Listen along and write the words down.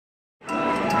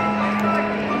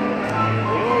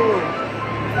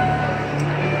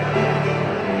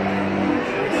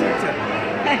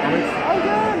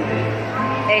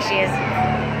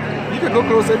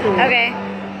closer to me. Okay.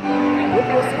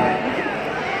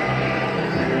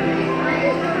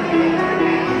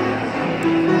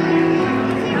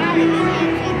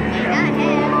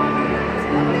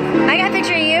 I got a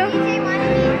picture of you.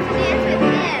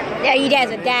 Yeah, you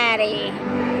dance with Daddy.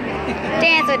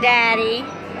 Dance with Daddy.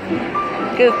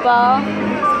 Goofball.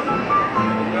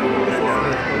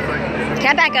 Can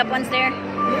I back up one stair?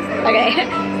 Okay.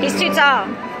 He's too tall.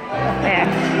 There.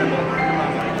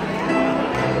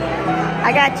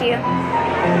 I got you.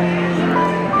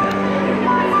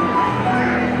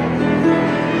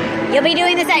 You'll be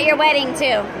doing this at your wedding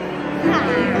too.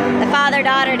 The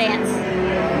father-daughter dance.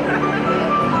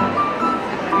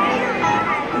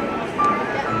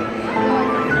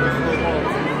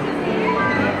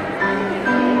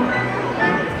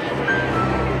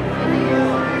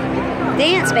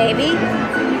 Dance, baby.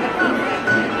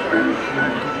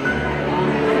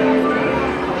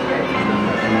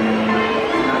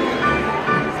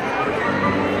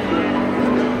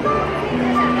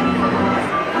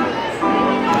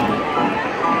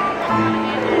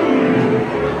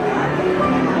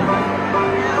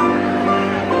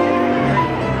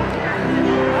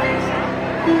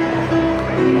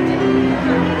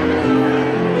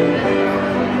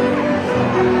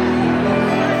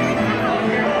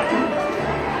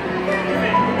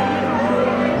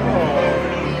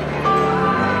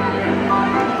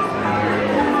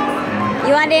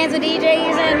 You want to dance with DJ,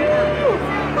 Ethan?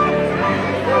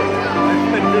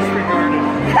 I've been disregarded.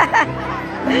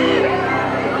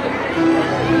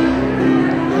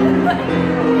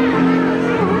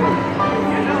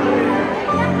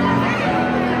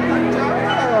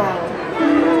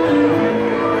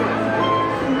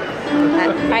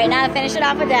 Alright, now to finish it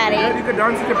off with Daddy. Dad, you can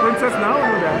dance with the princess now or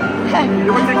no, Dad?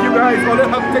 You want to take you guys all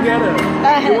up together.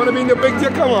 You want to be in the picture?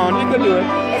 Come on, you can do it.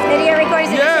 It's video recording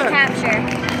so you can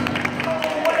capture.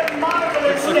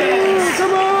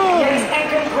 Come on! Yes, and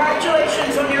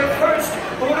congratulations on your first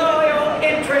royal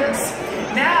entrance.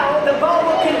 Now the ball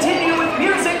will continue with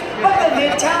music by the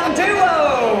Midtown Duo.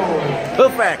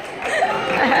 Perfect.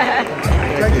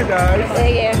 Thank you, guys.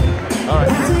 Thank you. All right.